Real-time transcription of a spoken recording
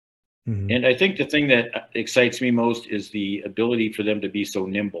And I think the thing that excites me most is the ability for them to be so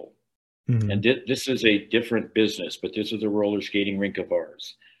nimble. And this is a different business, but this is a roller skating rink of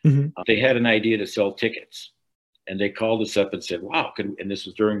ours. They had an idea to sell tickets, and they called us up and said, wow, and this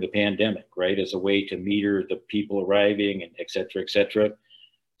was during the pandemic, right? As a way to meter the people arriving and et cetera, et cetera.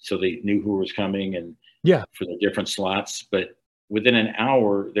 So they knew who was coming and for the different slots. But within an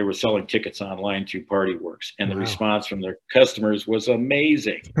hour, they were selling tickets online through Partywirks, and the response from their customers was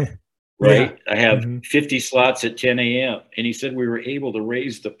amazing. Right? I have 50 slots at 10 a.m. And he said we were able to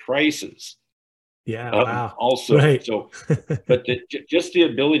raise the prices. Also. Right. So, but just the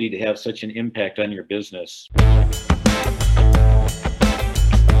ability to have such an impact on your business.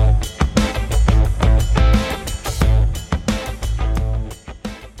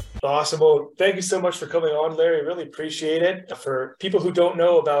 Awesome. Well, thank you so much for coming on, Larry. Really appreciate it. For people who don't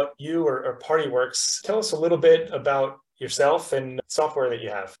know about you or Partywirks, tell us a little bit about yourself and software that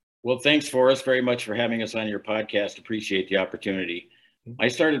you have. Well, thanks, Forrest, very much for having us on your podcast. Appreciate the opportunity. I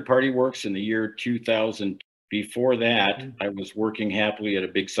started Partywirks in the year 2000. Before that, I was working happily at a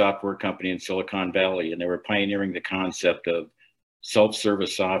big software company in Silicon Valley, and they were pioneering the concept of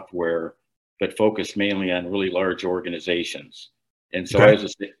self-service software, but focused mainly on really large organizations. And so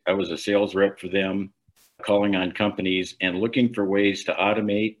I was a sales rep for them, calling on companies and looking for ways to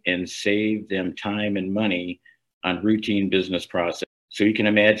automate and save them time and money on routine business process. So you can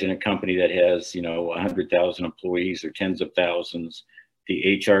imagine a company that has, 100,000 employees or tens of thousands.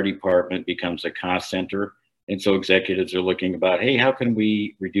 The HR department becomes a cost center. And so executives are looking about, hey, how can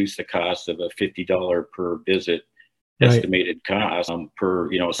we reduce the cost of a $50 per visit estimated cost per,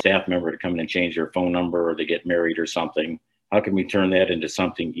 staff member to come in and change their phone number or they get married or something? How can we turn that into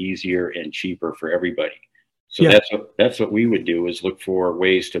something easier and cheaper for everybody? So that's what we would do, is look for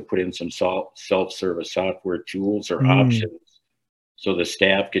ways to put in some self-service software tools or options, so the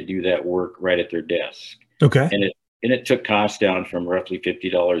staff could do that work right at their desk. And it took costs down from roughly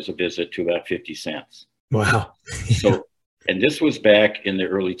 $50 a visit to about 50 cents. Wow. So, and this was back in the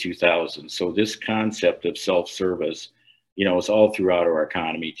early 2000s. So this concept of self-service, is all throughout our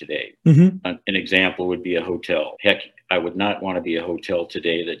economy today. An example would be a hotel. Heck, I would not want to be a hotel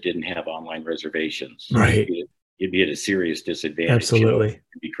today that didn't have online reservations. Right. You'd be at a serious disadvantage. Absolutely.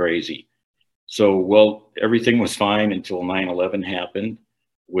 It'd be crazy. So, everything was fine until 9/11 happened,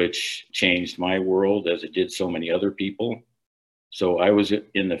 which changed my world as it did so many other people. So I was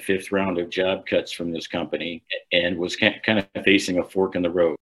in the 5th round of job cuts from this company and was kind of facing a fork in the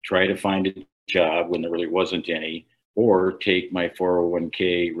road. Try to find a job when there really wasn't any, or take my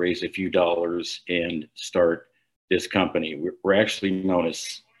 401k, raise a few dollars, and start this company. We're actually known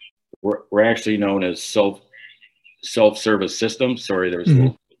as self-service systems. Sorry, there's a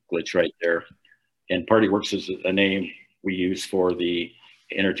little glitch right there. And Partywirks is a name we use for the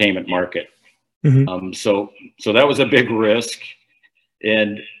entertainment market. So that was a big risk,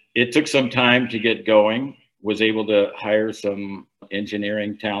 and it took some time to get going. Was able to hire some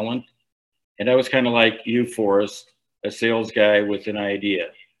engineering talent, and I was kind of like you, Forrest, a sales guy with an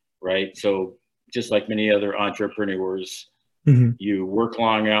idea, right? So just like many other entrepreneurs, you work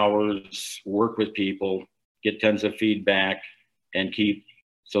long hours, work with people, get tons of feedback, and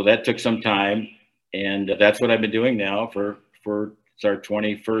so that took some time. And that's what I've been doing now for it's our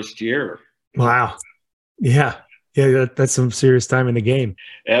 21st year. Wow. Yeah. That's some serious time in the game.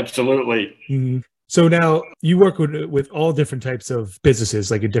 Absolutely. So now you work with all different types of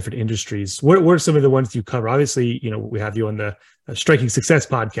businesses, like in different industries. What are some of the ones you cover? Obviously, we have you on the Striking Success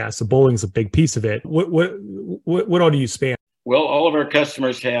podcast. So bowling's a big piece of it. What all do you span? Well, all of our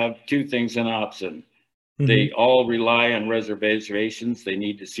customers have two things in option. They all rely on reservations. They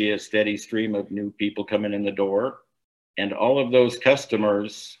need to see a steady stream of new people coming in the door. And all of those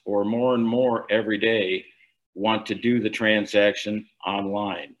customers, or more and more every day, want to do the transaction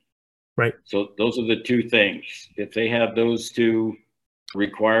online. Right. So those are the two things. If they have those two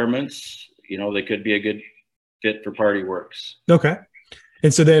requirements, they could be a good fit for Partywirks. Okay.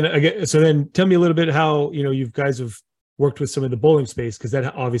 And so then tell me a little bit how, you guys have worked with some of the bowling space, because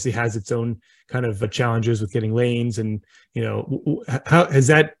that obviously has its own kind of challenges with getting lanes, and how has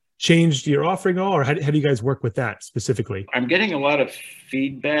that changed your offering at all, or how do you guys work with that specifically? I'm getting a lot of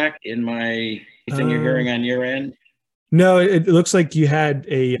feedback in my anything you're hearing on your end. No, it looks like you're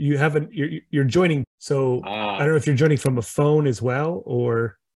joining. So I don't know if you're joining from a phone as well,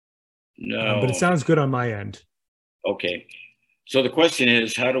 or no, but it sounds good on my end. Okay. So the question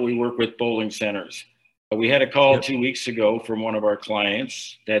is, how do we work with bowling centers? We had a call 2 weeks ago from one of our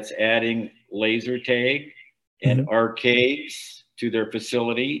clients that's adding laser tag and arcades to their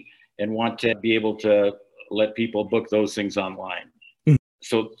facility and want to be able to let people book those things online.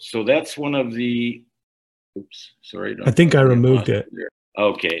 So that's one of the, oops, sorry. I think I removed it.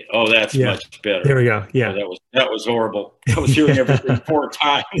 Okay. Oh, that's much better. There we go. Yeah. Oh, that was horrible. I was hearing everything 4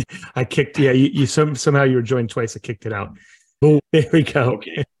 times. I kicked. Yeah. You somehow you were joined twice. I kicked it out. Boom. There we go.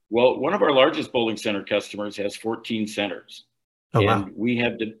 Okay. Well, one of our largest bowling center customers has 14 centers. Oh, and wow. we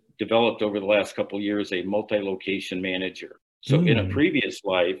have developed over the last couple of years a multi-location manager. So in a previous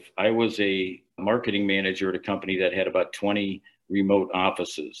life, I was a marketing manager at a company that had about 20 remote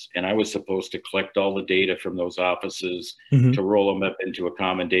offices. And I was supposed to collect all the data from those offices to roll them up into a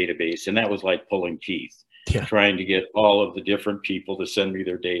common database. And that was like pulling teeth, trying to get all of the different people to send me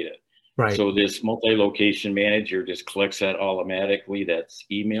their data. Right. So this multi-location manager just collects that automatically. That's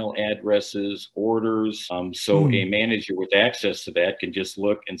email addresses, orders. So a manager with access to that can just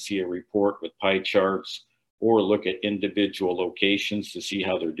look and see a report with pie charts, or look at individual locations to see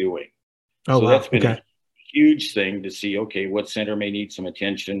how they're doing. Oh, so wow. That's been a huge thing to see, okay, what center may need some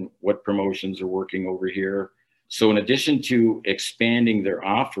attention, what promotions are working over here. So in addition to expanding their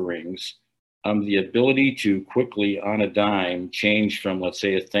offerings, the ability to quickly on a dime change from, let's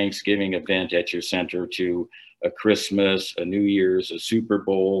say, a Thanksgiving event at your center to a Christmas, a New Year's, a Super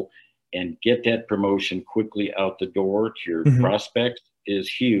Bowl, and get that promotion quickly out the door to your prospects is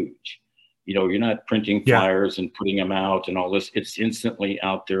huge. You know, you're not printing flyers and putting them out and all this. It's instantly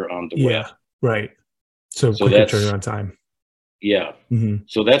out there on the web. Right. So quicker turnaround time. Yeah.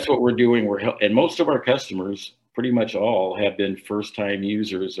 So that's what we're doing. And most of our customers, pretty much all, have been first-time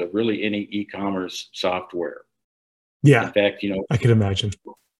users of really any e-commerce software. Yeah. In fact, you know, I can imagine.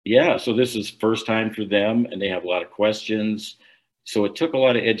 Yeah. So this is first time for them, and they have a lot of questions. So it took a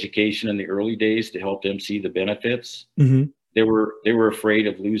lot of education in the early days to help them see the benefits. They were afraid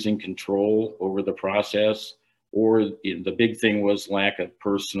of losing control over the process, or the big thing was lack of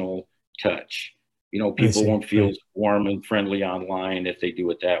personal touch. You know, people won't feel warm and friendly online if they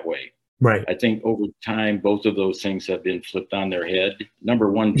do it that way. Right. I think over time, both of those things have been flipped on their head. Number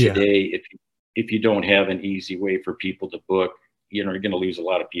one, today, if you don't have an easy way for people to book, you know, you're going to lose a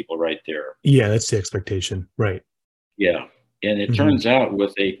lot of people right there. Yeah, that's the expectation. Right. Yeah. And it turns out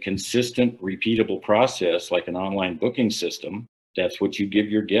with a consistent, repeatable process like an online booking system, that's what you give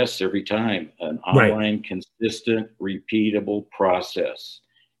your guests every time. An online, consistent, repeatable process.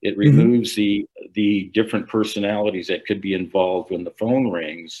 It removes the different personalities that could be involved when the phone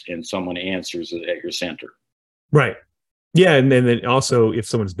rings and someone answers it at your center. Right. Yeah. And then also, if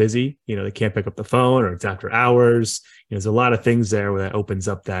someone's busy, you know, they can't pick up the phone, or it's after hours, you know, there's a lot of things there where that opens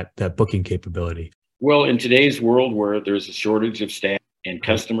up that booking capability. Well, in today's world where there's a shortage of staff and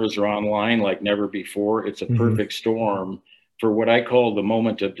customers are online like never before, it's a perfect storm for what I call the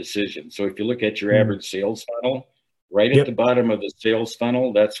moment of decision. So if you look at your average sales funnel, right at the bottom of the sales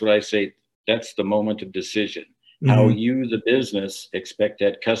funnel, that's what I say, that's the moment of decision. How you, the business, expect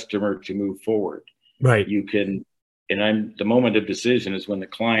that customer to move forward. Right. You can, and the moment of decision is when the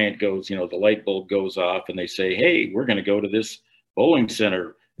client goes, you know, the light bulb goes off and they say, hey, we're going to go to this bowling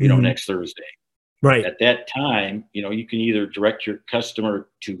center, you know, next Thursday. Right. At that time, you know, you can either direct your customer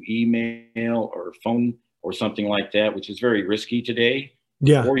to email or phone or something like that, which is very risky today.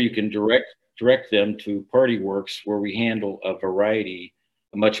 Yeah. Or you can direct them to Partywirks, where we handle a variety,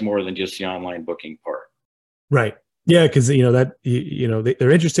 much more than just the online booking part. Right. Yeah, because you know that you know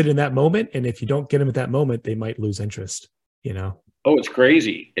they're interested in that moment, and if you don't get them at that moment, they might lose interest. You know. Oh, it's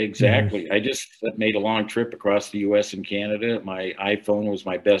crazy. Exactly. I just made a long trip across the US and Canada. My iPhone was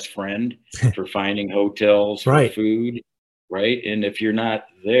my best friend for finding hotels, for food, right? And if you're not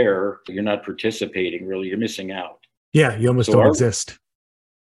there, you're not participating, really, you're missing out. Yeah, you almost don't exist.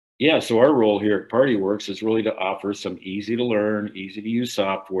 Yeah, so our role here at Partywirks is really to offer some easy to learn, easy to use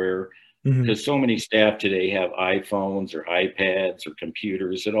software, because so many staff today have iPhones or iPads or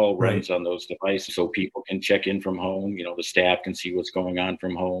computers. It all runs on those devices, so people can check in from home. You know, the staff can see what's going on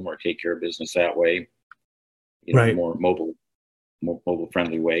from home or take care of business that way. You know, more mobile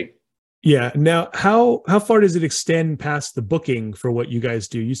friendly way. Yeah. Now, how far does it extend past the booking for what you guys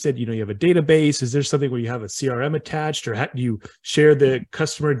do? You said, you know, you have a database. Is there something where you have a CRM attached, or do you share the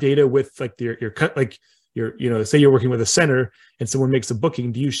customer data with like your you know, say you're working with a center and someone makes a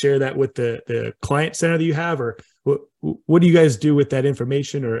booking, do you share that with the client center that you have, or what do you guys do with that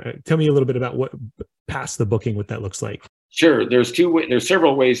information? Or tell me a little bit about what past the booking, what that looks like. Sure. There's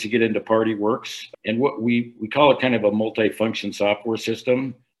several ways to get into Partywirks, and what we call it kind of a multi-function software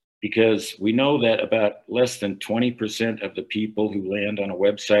system, because we know that about less than 20% of the people who land on a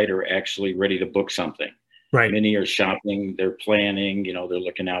website are actually ready to book something. Right. Many are shopping, they're planning, you know, they're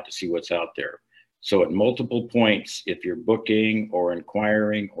looking out to see what's out there. So at multiple points, if you're booking or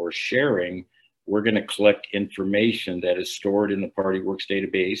inquiring or sharing, we're going to collect information that is stored in the Partywirks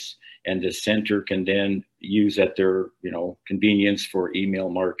database, and the center can then use at their, convenience for email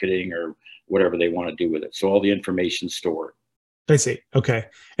marketing or whatever they want to do with it. So all the information stored. I see. Okay.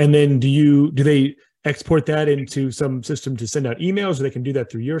 And then do they export that into some system to send out emails, or they can do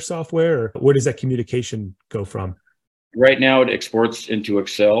that through your software, or where does that communication go from? Right now it exports into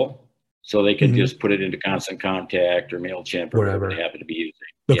Excel, so they can just put it into Constant Contact or MailChimp or whatever they happen to be using.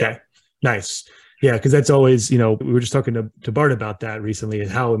 Okay. Nice. Yeah, because that's always, we were just talking to Bart about that recently, and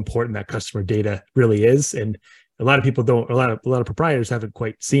how important that customer data really is. And a lot of people don't, a lot of proprietors haven't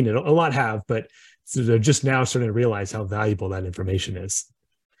quite seen it. A lot have, but they're just now starting to realize how valuable that information is.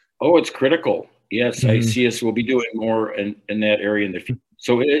 Oh, it's critical. Yes, I see us will be doing more in that area in the future.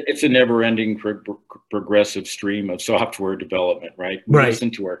 So it's a never-ending progressive stream of software development, right? We listen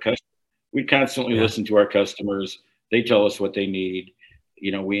to our customers. We constantly listen to our customers. They tell us what they need.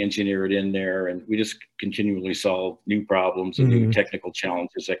 We engineer it in there, and we just continually solve new problems and new technical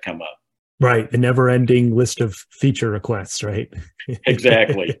challenges that come up. Right. The never-ending list of feature requests, right?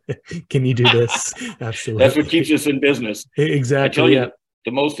 Exactly. Can you do this? Absolutely. That's what keeps us in business. Exactly. I tell you,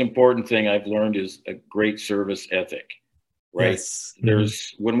 the most important thing I've learned is a great service ethic, right?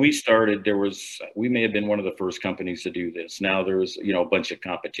 Yes. When we started, we may have been one of the first companies to do this. Now there's, a bunch of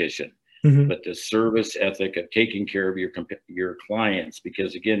competition. But the service ethic of taking care of your clients,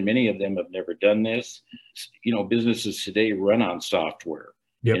 because again, many of them have never done this. Businesses today run on software,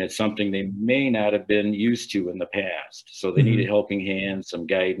 and it's something they may not have been used to in the past. So they need a helping hand, some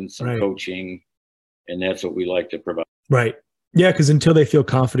guidance, some coaching, and that's what we like to provide. Right. Yeah, because until they feel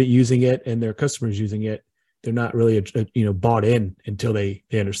confident using it and their customers using it, they're not really bought in until they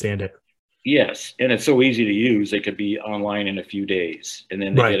understand it. Yes, and it's so easy to use. They could be online in a few days, and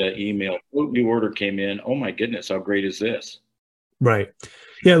then they get an email. Oh, new order came in. Oh my goodness, how great is this? Right.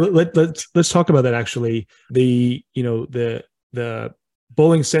 Yeah. Let's talk about that. Actually, the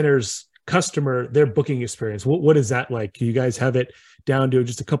bowling center's customer, their booking experience. What is that like? Do you guys have it down to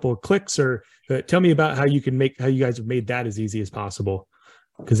just a couple of clicks, or tell me about how you guys have made that as easy as possible?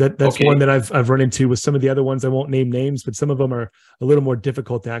 Because that's one that I've run into with some of the other ones. I won't name names, but some of them are a little more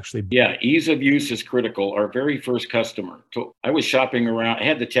difficult to actually. Yeah, ease of use is critical. Our very first customer. So I was shopping around. I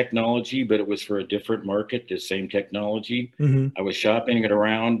had the technology, but it was for a different market. The same technology. I was shopping it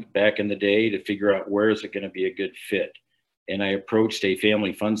around back in the day to figure out where is it going to be a good fit. And I approached a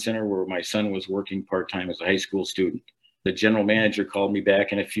family fun center where my son was working part-time as a high school student. The general manager called me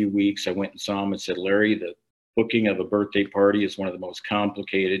back in a few weeks. I went and saw him and said, Larry, the booking of a birthday party is one of the most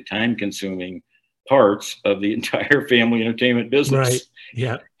complicated, time-consuming parts of the entire family entertainment business. Right.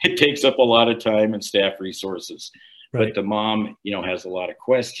 Yeah. It takes up a lot of time and staff resources. Right. But the mom, has a lot of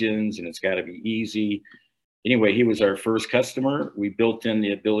questions, and it's got to be easy. Anyway, he was our first customer. We built in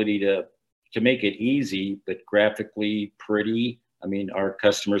the ability to make it easy, but graphically pretty. I mean, our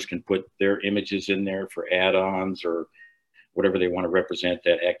customers can put their images in there for add-ons or whatever they want to represent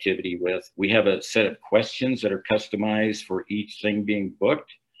that activity with. We have a set of questions that are customized for each thing being booked.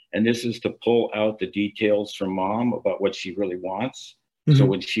 And this is to pull out the details from mom about what she really wants. So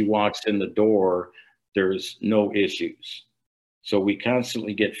when she walks in the door, there's no issues. So we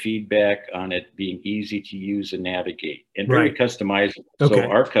constantly get feedback on it being easy to use and navigate, and very customizable. So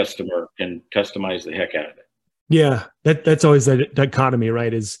our customer can customize the heck out of it. Yeah, that's always that dichotomy,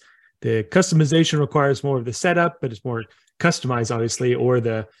 right? Is the customization requires more of the setup, but it's more customized, obviously, or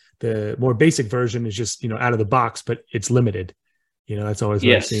the more basic version is just out of the box, but it's limited. That's always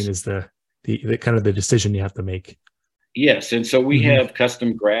what I've seen is the kind of the decision you have to make. Yes, and so we have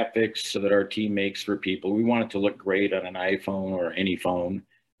custom graphics so that our team makes for people. We want it to look great on an iPhone or any phone,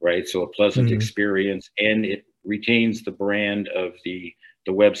 right? So a pleasant experience, and it retains the brand of the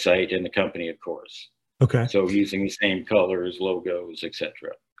website and the company, of course. Okay. So using the same colors, logos, etc.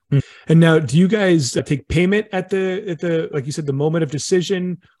 And now, do you guys take payment at the like you said, the moment of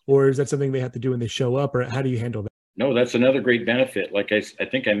decision, or is that something they have to do when they show up, or how do you handle that? No, that's another great benefit. Like I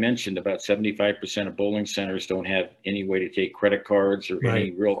think I mentioned, about 75% of bowling centers don't have any way to take credit cards or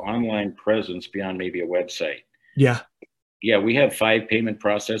any real online presence beyond maybe a website. Yeah. Yeah, we have 5 payment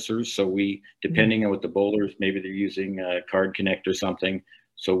processors. So we, depending on what the bowlers, maybe they're using Card Connect or something.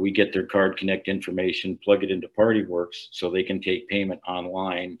 So we get their Card Connect information, plug it into Partywirks so they can take payment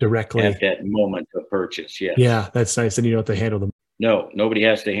online directly at that moment of purchase. Yes. Yeah, that's nice. And you don't have to handle them. No, nobody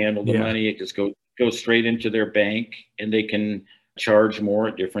has to handle the money. It just goes straight into their bank, and they can charge more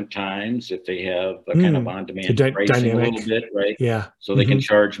at different times if they have a kind of on-demand pricing a little bit, right? Yeah. So they can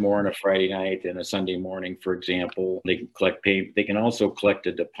charge more on a Friday night than a Sunday morning, for example. They can collect pay. They can also collect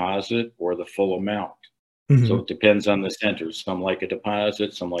a deposit or the full amount. So it depends on the center. Some like a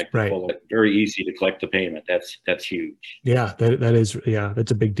deposit, some like the full. Very easy to collect the payment. That's huge. Yeah, that is, yeah,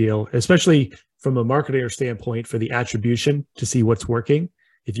 that's a big deal, especially from a marketer standpoint for the attribution to see what's working.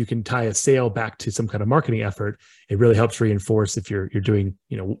 If you can tie a sale back to some kind of marketing effort, it really helps reinforce if you're doing,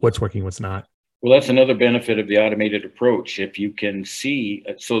 what's working, what's not. Well, that's another benefit of the automated approach. If you can see,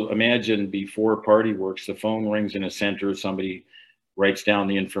 so imagine before Partywirks, the phone rings in a center, somebody writes down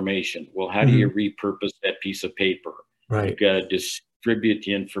the information. Well, how do you repurpose that piece of paper? Right. You've got to distribute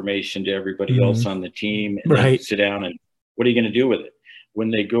the information to everybody else on the team, and then sit down and what are you going to do with it? When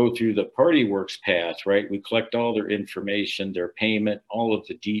they go through the Partywirks path, right, we collect all their information, their payment, all of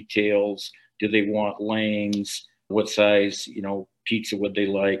the details. Do they want lanes? What size, pizza would they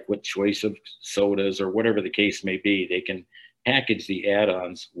like? What choice of sodas, or whatever the case may be? They can package the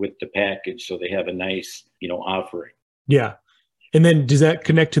add-ons with the package so they have a nice, offering. Yeah. And then does that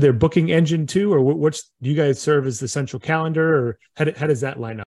connect to their booking engine too? Or do you guys serve as the central calendar, or how does that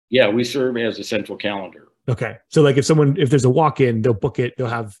line up? Yeah, we serve as a central calendar. Okay. So like if there's a walk-in, they'll book it, they'll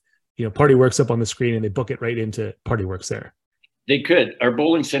have, Partywirks up on the screen and they book it right into Partywirks there. They could. Our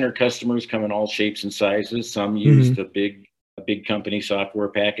bowling center customers come in all shapes and sizes. Some use the big company software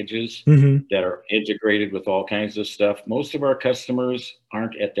packages that are integrated with all kinds of stuff. Most of our customers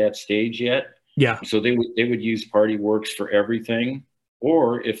aren't at that stage yet. Yeah. So they would use Partywirks for everything.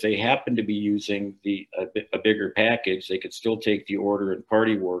 Or if they happen to be using a bigger package, they could still take the order in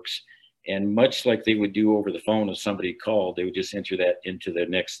Partywirks. And much like they would do over the phone if somebody called, they would just enter that into the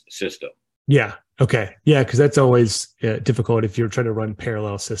next system. Yeah. Okay. Yeah. Because that's always difficult if you're trying to run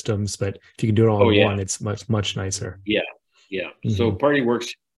parallel systems. But if you can do it all in one, it's much, much nicer. Yeah. Yeah. So Partywirks,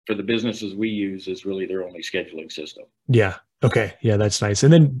 for the businesses we use, is really their only scheduling system. Yeah. Okay. Yeah, that's nice.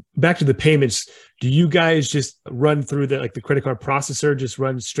 And then back to the payments, do you guys just run through the credit card processor, just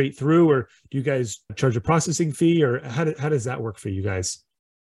run straight through, or do you guys charge a processing fee, or how does that work for you guys?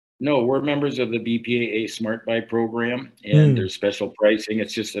 No, we're members of the BPAA Smart Buy program, and there's special pricing.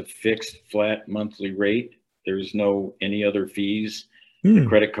 It's just a fixed flat monthly rate. There's no any other fees. The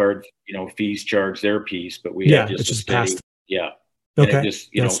credit card, fees charge their piece, but we have just it's a just steady, passed. Yeah. Okay.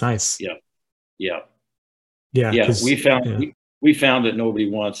 That's nice. Yeah. Yeah. Yeah. Yeah. We found that nobody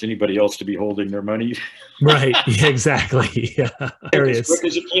wants anybody else to be holding their money. Right. Yeah, exactly. Yeah. As quick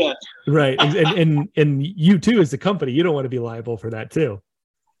as you can. Right. And you too, as the company, you don't want to be liable for that too.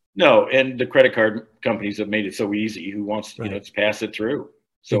 No. And the credit card companies have made it so easy. Who wants, to pass it through?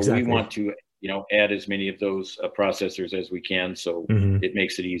 So we want to, add as many of those processors as we can. So it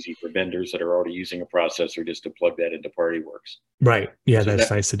makes it easy for vendors that are already using a processor just to plug that into Partywirks. Right. Yeah. So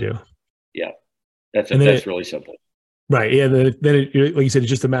that's nice to do. Yeah. That's really simple. Right. Yeah. Then like you said, it's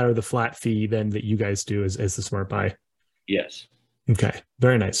just a matter of the flat fee then that you guys do as the Smart Buy. Yes. Okay.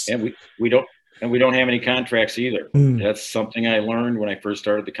 Very nice. And we don't have any contracts either. That's something I learned when I first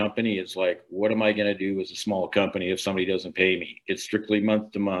started the company. It's like, what am I going to do as a small company if somebody doesn't pay me? It's strictly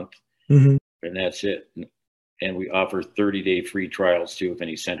month to month, and that's it. And we offer 30-day free trials too, if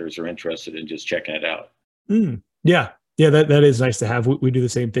any centers are interested in just checking it out. Yeah. Yeah. That is nice to have. We do the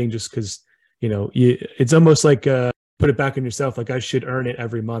same thing just because, it's almost like, put it back on yourself. Like I should earn it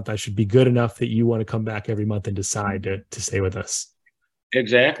every month. I should be good enough that you want to come back every month and decide to stay with us.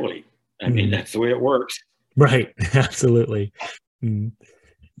 Exactly. I mean, that's the way it works. Right. Absolutely.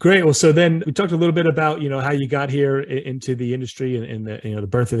 Great. Well, so then we talked a little bit about, how you got here into the industry and the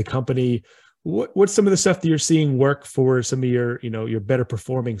birth of the company. What's some of the stuff that you're seeing work for some of your, your better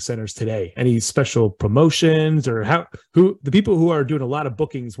performing centers today? Any special promotions, or the people who are doing a lot of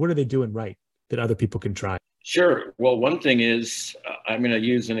bookings, what are they doing right that other people can try? Sure. Well, one thing is, I'm going to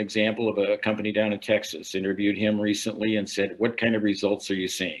use an example of a company down in Texas. Interviewed him recently and said, what kind of results are you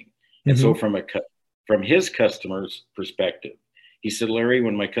seeing? And so from his customers' perspective, he said, Larry,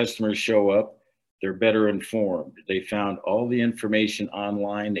 when my customers show up, they're better informed. They found all the information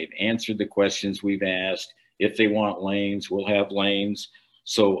online. They've answered the questions we've asked. If they want lanes, we'll have lanes.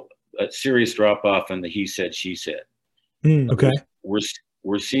 So a serious drop off in the he said, she said. Okay.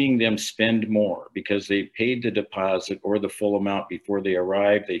 We're seeing them spend more because they paid the deposit or the full amount before they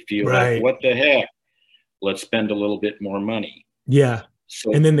arrive. They feel like, what the heck? Let's spend a little bit more money. Yeah.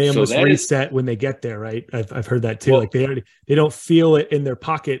 So, and then they almost reset when they get there, right? I've heard that too. Well, like they don't feel it in their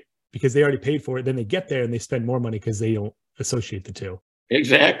pocket because they already paid for it. Then they get there and they spend more money because they don't associate the two.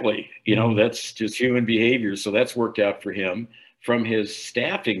 Exactly. That's just human behavior. So that's worked out for him. From his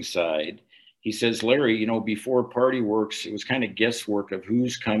staffing side, he says, Larry, before Partywirks, it was kind of guesswork of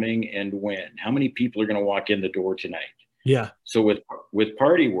who's coming and when. How many people are going to walk in the door tonight? Yeah. So with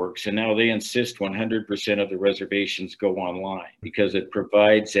Partywirks, and now they insist 100% of the reservations go online because it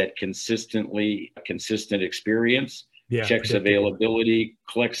provides that consistent experience, Yeah. checks availability,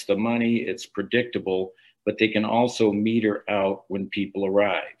 collects the money, it's predictable, but they can also meter out when people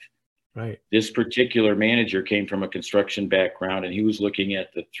arrive. Right. This particular manager came from a construction background, and he was looking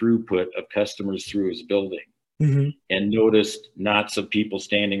at the throughput of customers through his building and noticed knots of people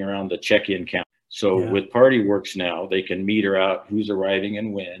standing around the check-in counter. So with Partywirks now, they can meter out who's arriving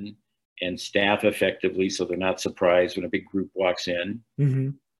and when, and staff effectively so they're not surprised when a big group walks in.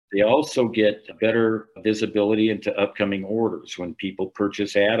 They also get better visibility into upcoming orders. When people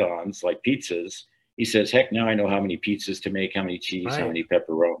purchase add-ons like pizzas, he says, heck, now I know how many pizzas to make, how many cheese, how many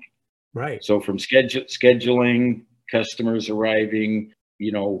pepperoni. Right. So from scheduling, customers arriving,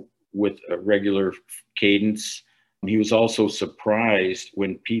 with a regular cadence. He was also surprised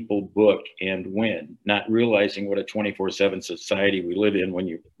when people book and win, not realizing what a 24/7 society we live in when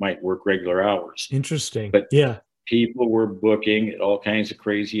you might work regular hours. Interesting. But people were booking at all kinds of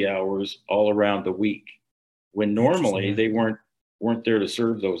crazy hours all around the week, when normally they weren't there to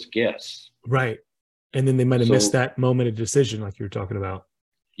serve those guests. Right. And then they might have missed that moment of decision like you were talking about.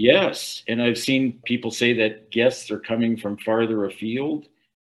 Yes. And I've seen people say that guests are coming from farther afield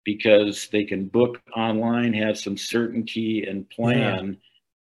because they can book online, have some certainty and plan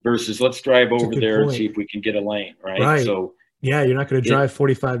versus let's drive over there and see if we can get a lane. Right. So you're not going to drive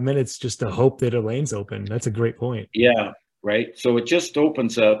 45 minutes just to hope that a lane's open. That's a great point. Yeah. Right. So it just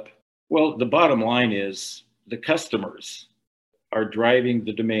opens up. Well, the bottom line is the customers are driving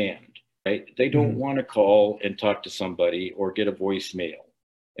the demand, right? They don't want to call and talk to somebody or get a voicemail.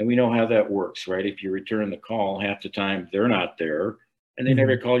 And we know how that works, right? If you return the call, half the time they're not there and they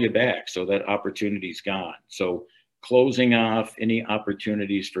never call you back. So that opportunity's gone. So closing off any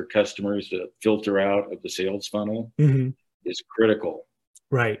opportunities for customers to filter out of the sales funnel is critical.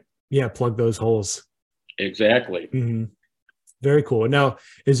 Right. Yeah. Plug those holes. Exactly. Very cool. Now,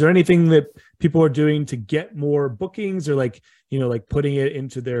 is there anything that people are doing to get more bookings or like putting it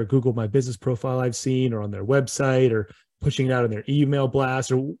into their Google My Business profile I've seen, or on their website, or pushing it out in their email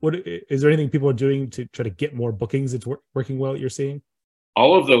blast, or what is there anything people are doing to try to get more bookings that's working well that you're seeing?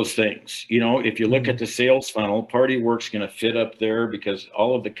 All of those things. If you look at the sales funnel, Partywirks going to fit up there because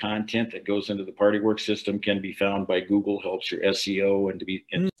all of the content that goes into the Partywirks system can be found by Google, helps your SEO and to be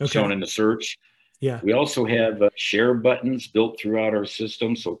shown in the search. Yeah. We also have share buttons built throughout our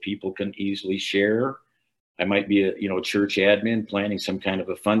system so people can easily share. I might be a church admin planning some kind of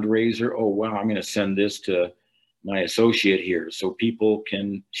a fundraiser. Oh, wow, I'm going to send this to my associate here so people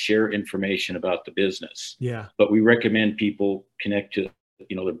can share information about the business. Yeah. But we recommend people connect to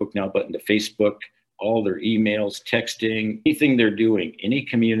their Book Now button to Facebook, all their emails, texting, anything they're doing, any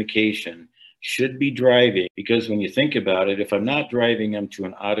communication should be driving, because when you think about it, if I'm not driving them to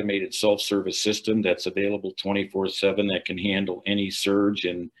an automated self-service system that's available 24/7 that can handle any surge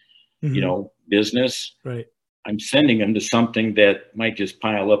in business, right, I'm sending them to something that might just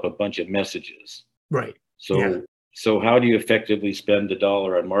pile up a bunch of messages. Right. So how do you effectively spend the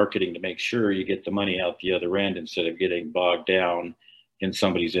dollar on marketing to make sure you get the money out the other end instead of getting bogged down in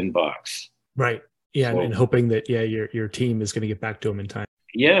somebody's inbox? Right. Yeah. And hoping that, your team is going to get back to them in time.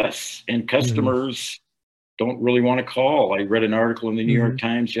 Yes. And customers don't really want to call. I read an article in the New York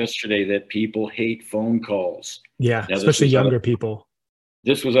Times yesterday that people hate phone calls. Yeah. Now, especially younger people.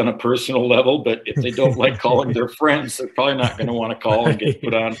 This was on a personal level, but if they don't like calling their friends, they're probably not going to want to call and get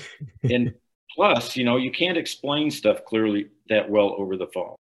put on. And plus, you can't explain stuff clearly that well over the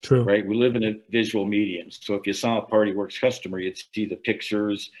phone. True. Right. We live in a visual medium. So if you saw a Partywirks customer, you'd see the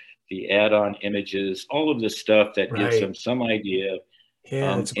pictures, the add-on images, all of this stuff that gives them some idea.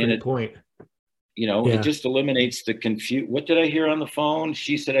 Yeah, that's a great point. It just eliminates the confusion. What did I hear on the phone?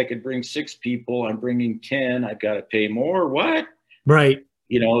 She said I could bring 6 people. I'm bringing 10. I've got to pay more. What? Right.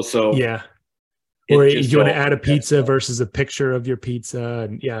 So yeah. Or do you want to add a pizza versus a picture of your pizza?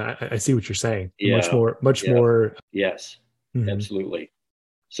 And I see what you're saying. Yeah. Much more. Yes, absolutely.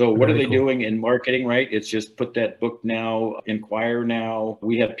 So what are they doing in marketing, right? It's just put that book now, inquire now.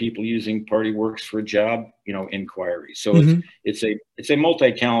 We have people using Partywirks for job, inquiry. So it's a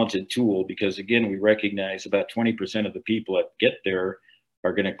multi-talented tool because, again, we recognize about 20% of the people that get there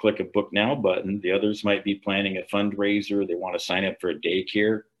are going to click a book now button. The others might be planning a fundraiser. They want to sign up for a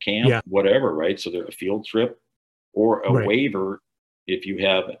daycare camp, whatever, right? So they're a field trip or a waiver if you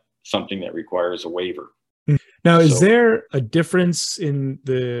have something that requires a waiver. Now, is there a difference in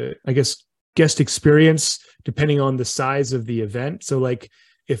the, guest experience depending on the size of the event? So like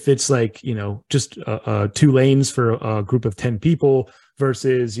if it's like, just 2 lanes for a group of 10 people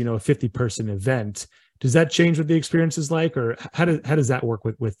versus, a 50-person event, Does that change what the experience is like, or how does that work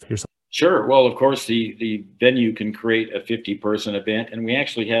with yourself? Sure. Well, of course, the venue can create a 50-person event, and we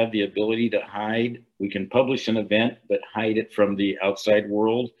actually have the ability to hide. We can publish an event, but hide it from the outside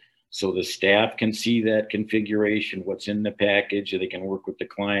world, so the staff can see that configuration, what's in the package, or they can work with the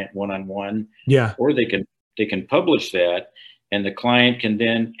client one-on-one. Yeah. Or they can publish that, and the client can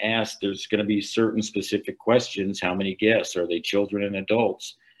then ask. There's going to be certain specific questions. How many guests? Are they children and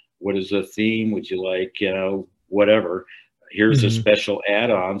adults? What is the theme? Would you like, whatever? Here's the special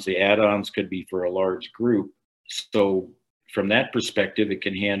add-ons. The add-ons could be for a large group. So from that perspective, it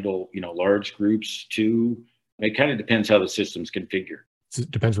can handle, large groups too. It kind of depends how the system's configured.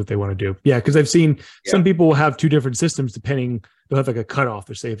 It depends what they want to do. Yeah, because I've seen some people will have two different systems depending. They'll have like a cutoff.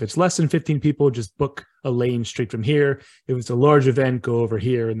 They say if it's less than 15 people, just book a lane straight from here. If it's a large event, go over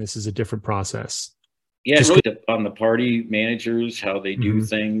here. And this is a different process. Yeah, it really depends on the party managers, how they do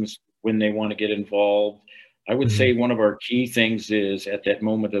things, when they want to get involved. I would say one of our key things is at that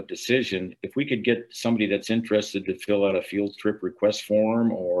moment of decision, if we could get somebody that's interested to fill out a field trip request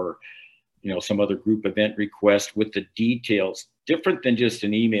form or, some other group event request with the details, different than just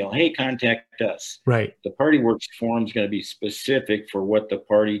an email. Hey, contact us. Right. The Partywirks form is going to be specific for what the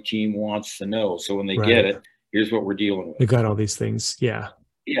party team wants to know. So when they get it, here's what we're dealing with. They got all these things. Yeah.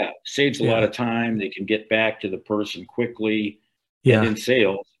 Yeah. Saves a lot of time. They can get back to the person quickly. Yeah. And in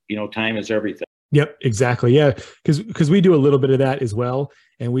sales, time is everything. Yep, exactly. Yeah, because we do a little bit of that as well,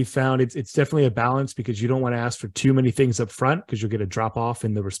 and we found it's definitely a balance because you don't want to ask for too many things up front because you'll get a drop off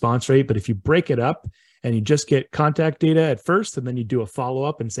in the response rate. But if you break it up and you just get contact data at first, and then you do a follow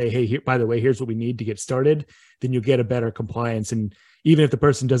up and say, hey, here, by the way, here's what we need to get started, then you'll get a better compliance. And even if the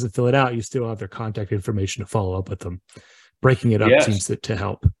person doesn't fill it out, you still have their contact information to follow up with them. Breaking it up seems to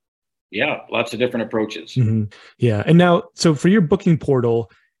help. Yeah, lots of different approaches. Yeah, and now, so for your booking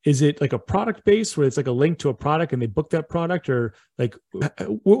portal, is it like a product base where it's like a link to a product and they book that product, or like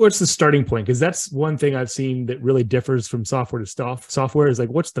what's the starting point? Because that's one thing I've seen that really differs from software to software is like,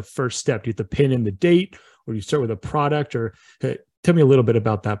 what's the first step? Do you have to pin in the date, or do you start with a product? Or tell me a little bit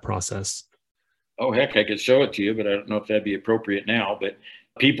about that process. Oh, heck, I could show it to you, but I don't know if that'd be appropriate now. But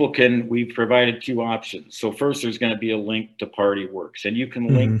we've provided two options. So first, there's going to be a link to Partywirks, and you can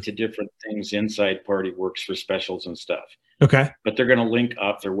link to different things inside Partywirks for specials and stuff. Okay. But they're going to link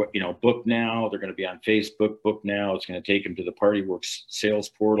off their, Book Now. They're going to be on Facebook, Book Now. It's going to take them to the Partywirks sales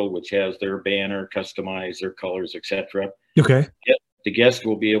portal, which has their banner, customized, their colors, etc. Okay. The guest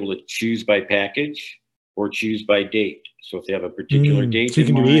will be able to choose by package or choose by date. So if they have a particular date, so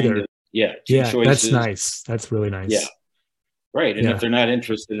you can do either. Yeah. Choices. That's nice. That's really nice. Yeah. Right. And if they're not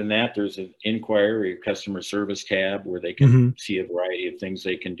interested in that, there's an inquiry or customer service tab where they can see a variety of things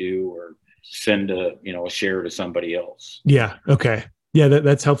they can do, or send a share to somebody else. Yeah. Okay. Yeah.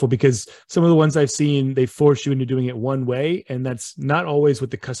 That's helpful because some of the ones I've seen, they force you into doing it one way, and that's not always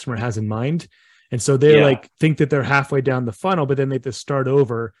what the customer has in mind. And so they think that they're halfway down the funnel, but then they have to start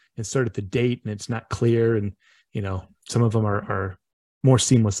over and start at the date, and it's not clear. And, some of them are more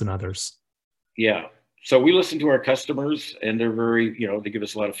seamless than others. Yeah. So we listen to our customers, and they're very, they give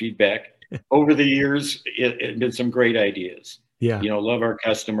us a lot of feedback. Over the years, it's been some great ideas. Yeah. Love our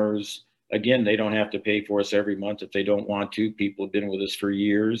customers. Again, they don't have to pay for us every month if they don't want to. People have been with us for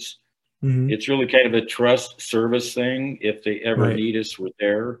years. It's really kind of a trust service thing. If they ever need us, we're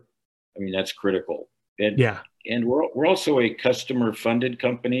there. I mean, that's critical. And we're also a customer funded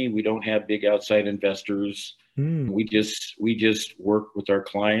company. We don't have big outside investors. We just work with our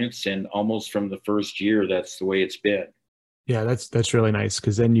clients, and almost from the first year, that's the way it's been. Yeah, that's really nice,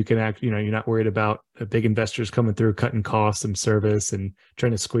 because then you can act, you're not worried about big investors coming through, cutting costs and service and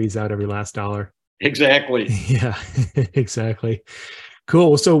trying to squeeze out every last dollar. Exactly. Yeah, exactly.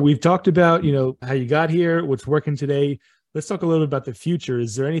 Cool. So we've talked about, how you got here, what's working today. Let's talk a little bit about the future.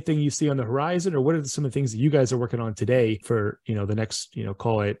 Is there anything you see on the horizon, or what are some of the things that you guys are working on today for, the next,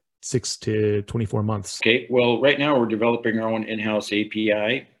 call it 6 to 24 months? Okay. Well, right now we're developing our own in-house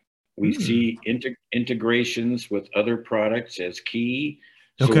API. We see integrations with other products as key.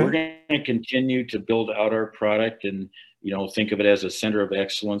 So we're going to continue to build out our product and, think of it as a center of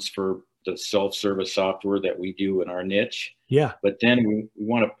excellence for the self-service software that we do in our niche. Yeah. But then we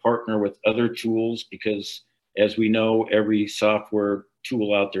want to partner with other tools, because as we know, every software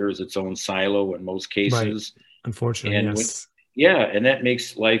tool out there is its own silo in most cases. Right. Unfortunately, and and that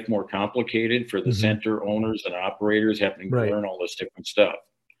makes life more complicated for the center owners and operators having to learn all this different stuff.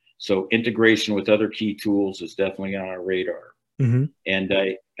 So integration with other key tools is definitely on our radar. And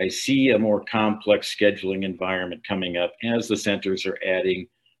I see a more complex scheduling environment coming up as the centers are adding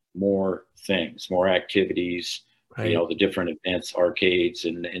more things, more activities, the different events, arcades,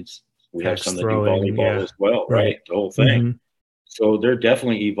 and We have some that do throwing, volleyball as well, right? The whole thing. Mm-hmm. So they're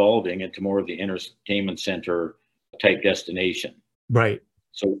definitely evolving into more of the entertainment center type destination. Right.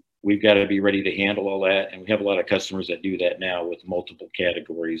 So we've got to be ready to handle all that. And we have a lot of customers that do that now with multiple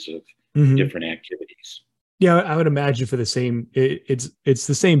categories of different activities. Yeah, I would imagine for the same, it's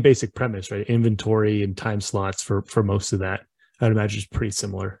the same basic premise, right? Inventory and time slots for most of that. I'd imagine it's pretty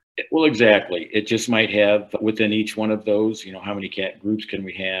similar. Well, exactly. It just might have within each one of those, how many cat groups can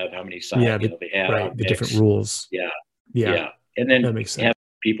we have? How many sides? Yeah, the different rules. Yeah. And then that makes sense. Have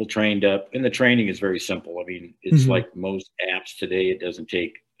people trained up. And the training is very simple. I mean, it's like most apps today. It doesn't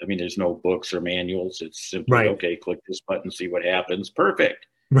take, there's no books or manuals. It's simply, okay, click this button, see what happens. Perfect.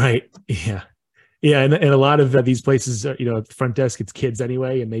 Right. Yeah. Yeah. And a lot of these places, at the front desk, it's kids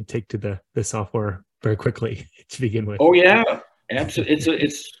anyway, and they take to the software very quickly to begin with. Oh, yeah. Absolutely.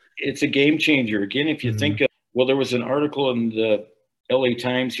 It's a game changer. Again, if you think of, there was an article in the LA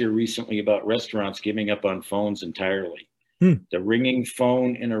Times here recently about restaurants giving up on phones entirely. The ringing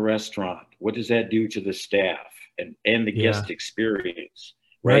phone in a restaurant, what does that do to the staff and the guest experience?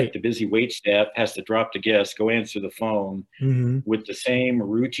 Right. The busy wait staff has to drop the guest, go answer the phone with the same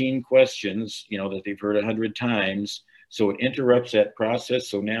routine questions, that they've heard 100 times. So it interrupts that process.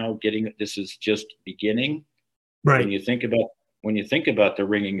 So now this is just beginning. Right. When you think about the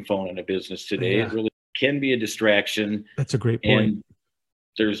ringing phone in a business today, it really can be a distraction. That's a great point. And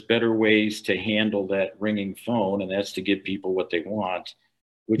there's better ways to handle that ringing phone, and that's to give people what they want,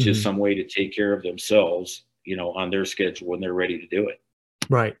 which is some way to take care of themselves, on their schedule when they're ready to do it.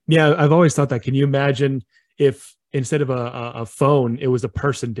 Right. Yeah. I've always thought that. Can you imagine if instead of a phone, it was a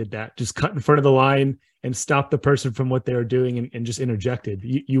person did that, just cut in front of the line and stop the person from what they were doing and just interjected?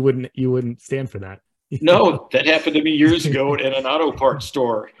 You wouldn't stand for that. No, that happened to me years ago in an auto parts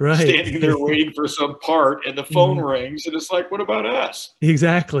store. Right. Standing there waiting for some part, and the phone rings, and it's like, what about us?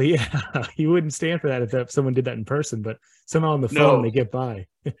 Exactly. Yeah. You wouldn't stand for that if someone did that in person, but somehow on the phone they get by.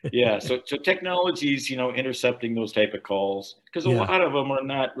 Yeah. So technology's, intercepting those type of calls, because a lot of them are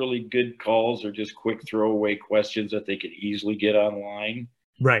not really good calls or just quick throwaway questions that they could easily get online.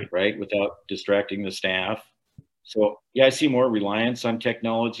 Right. Right. Without distracting the staff. So, I see more reliance on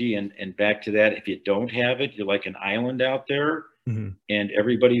technology, and back to that, if you don't have it, you're like an island out there and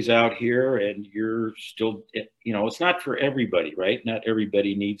everybody's out here and you're still, it's not for everybody, right? Not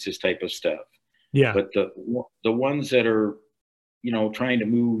everybody needs this type of stuff. Yeah. But the ones that are, trying to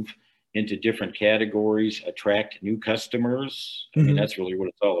move into different categories, attract new customers. I mean, that's really what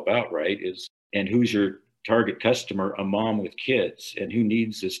it's all about, right? And who's your target customer? A mom with kids, and who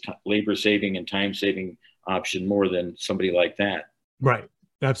needs this labor saving and time saving option more than somebody like that. Right.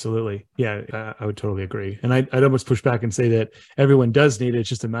 Absolutely. Yeah, I would totally agree. And I'd almost push back and say that everyone does need it. It's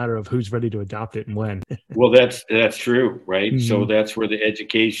just a matter of who's ready to adopt it and when. Well, that's true, right? So that's where the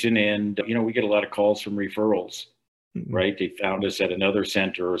education and, we get a lot of calls from referrals, right? They found us at another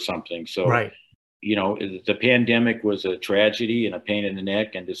center or something. So, the pandemic was a tragedy and a pain in the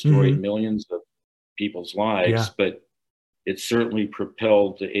neck and destroyed millions of people's lives, but it certainly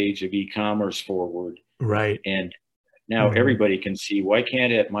propelled the age of e-commerce forward. Right. And now everybody can see, why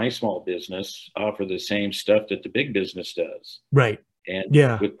can't at my small business offer the same stuff that the big business does? Right. And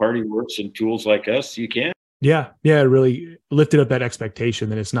with Partywirks and tools like us, you can. Yeah. Yeah. It really lifted up that expectation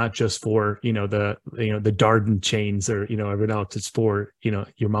that it's not just for, the Darden chains or, everyone else. It's for,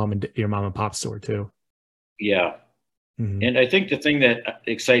 your mom and pop store too. Yeah. And I think the thing that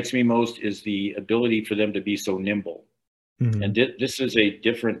excites me most is the ability for them to be so nimble. And this is a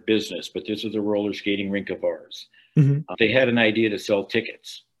different business, but this is a roller skating rink of ours. They had an idea to sell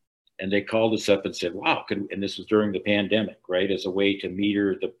tickets, and they called us up and said, wow, and this was during the pandemic, right? As a way to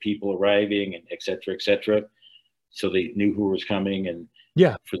meter the people arriving and et cetera, et cetera. So they knew who was coming and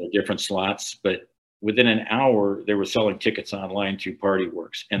for the different slots. But within an hour, they were selling tickets online through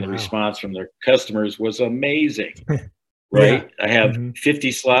Partywirks, and the response from their customers was amazing. Right. I have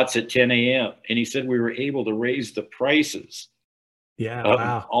 50 slots at 10 a.m. And he said we were able to raise the prices. Yeah.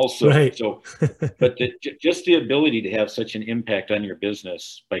 Wow. Also. Right. So, but just the ability to have such an impact on your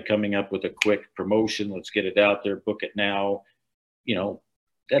business by coming up with a quick promotion, let's get it out there, book it now.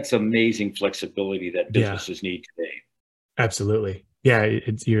 That's amazing flexibility that businesses need today. Absolutely. Yeah.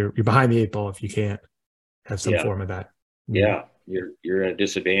 You're behind the eight ball if you can't have some form of that. Yeah. You're at a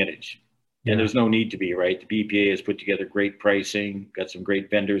disadvantage. And there's no need to be, right? The BPA has put together great pricing, got some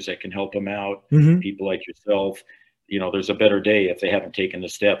great vendors that can help them out, people like yourself. There's a better day if they haven't taken the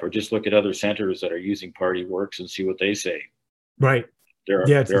step, or just look at other centers that are using Partywirks and see what they say. Right.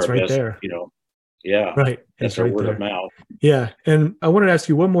 It's right best, there. Yeah. Right. That's It's our right word there. of mouth. Yeah. And I wanted to ask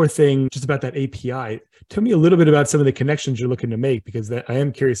you one more thing just about that API. Tell me a little bit about some of the connections you're looking to make, because I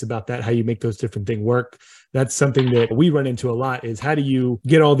am curious about that, how you make those different things work. That's something that we run into a lot, is how do you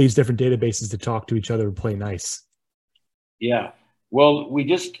get all these different databases to talk to each other and play nice? Yeah. Well, we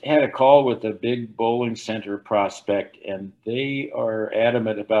just had a call with a big bowling center prospect, and they are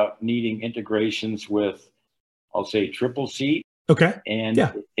adamant about needing integrations with, I'll say, Triple C Okay. and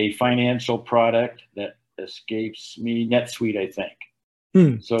Yeah. a financial product that escapes me, NetSuite, I think.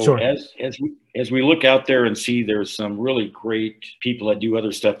 So Sure. as we look out there and see, there's some really great people that do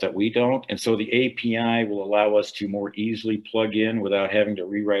other stuff that we don't, and so the API will allow us to more easily plug in without having to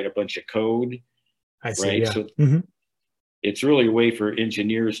rewrite a bunch of code, I see. right? Yeah. So it's really a way for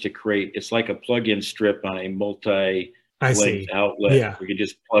engineers to create. It's like a plug-in strip on a I multi-length see. outlet. Yeah. We can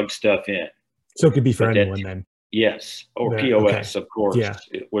just plug stuff in. So it could be for But that, anyone then. yes, or Okay. POS, of course, Yeah.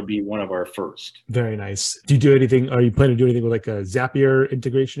 it would be one of our first. Very nice. Do you do anything? Are you planning to do anything with like a Zapier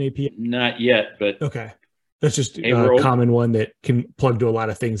integration API? Not yet, but Okay. That's just hey, a common one that can plug to a lot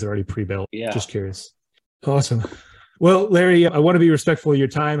of things that are already pre-built. Yeah. Just curious. Awesome. Well, Larry, I want to be respectful of your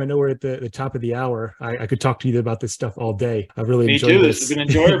time. I know we're at the top of the hour. I could talk to you about this stuff all day. I really enjoyed Me too. this. This has been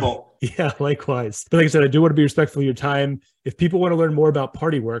enjoyable. Yeah, likewise. But like I said, I do want to be respectful of your time. If people want to learn more about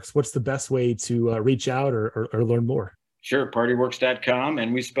Partywirks, what's the best way to reach out or learn more? Sure, partywirks.com.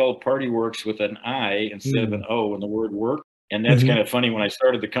 And we spell Partywirks with an I instead of an O in the word work. And that's kind of funny. When I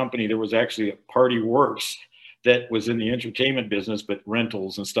started the company, there was actually a Partywirks that was in the entertainment business, but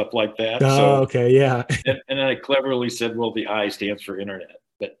rentals and stuff like that. Oh, okay. Yeah. And then I cleverly said, well, the I stands for internet.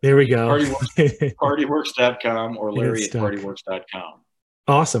 But there we go. partywirks.com or Larry at partywirks.com.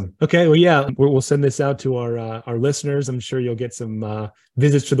 Awesome. Okay. Well, yeah, we'll send this out to our listeners. I'm sure you'll get some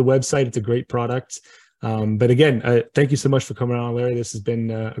visits to the website. It's a great product. But again, thank you so much for coming on, Larry. This has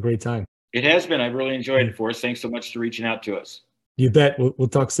been a great time. It has been. I really enjoyed it, Forrest. Thanks so much for reaching out to us. You bet. We'll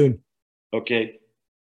talk soon. Okay.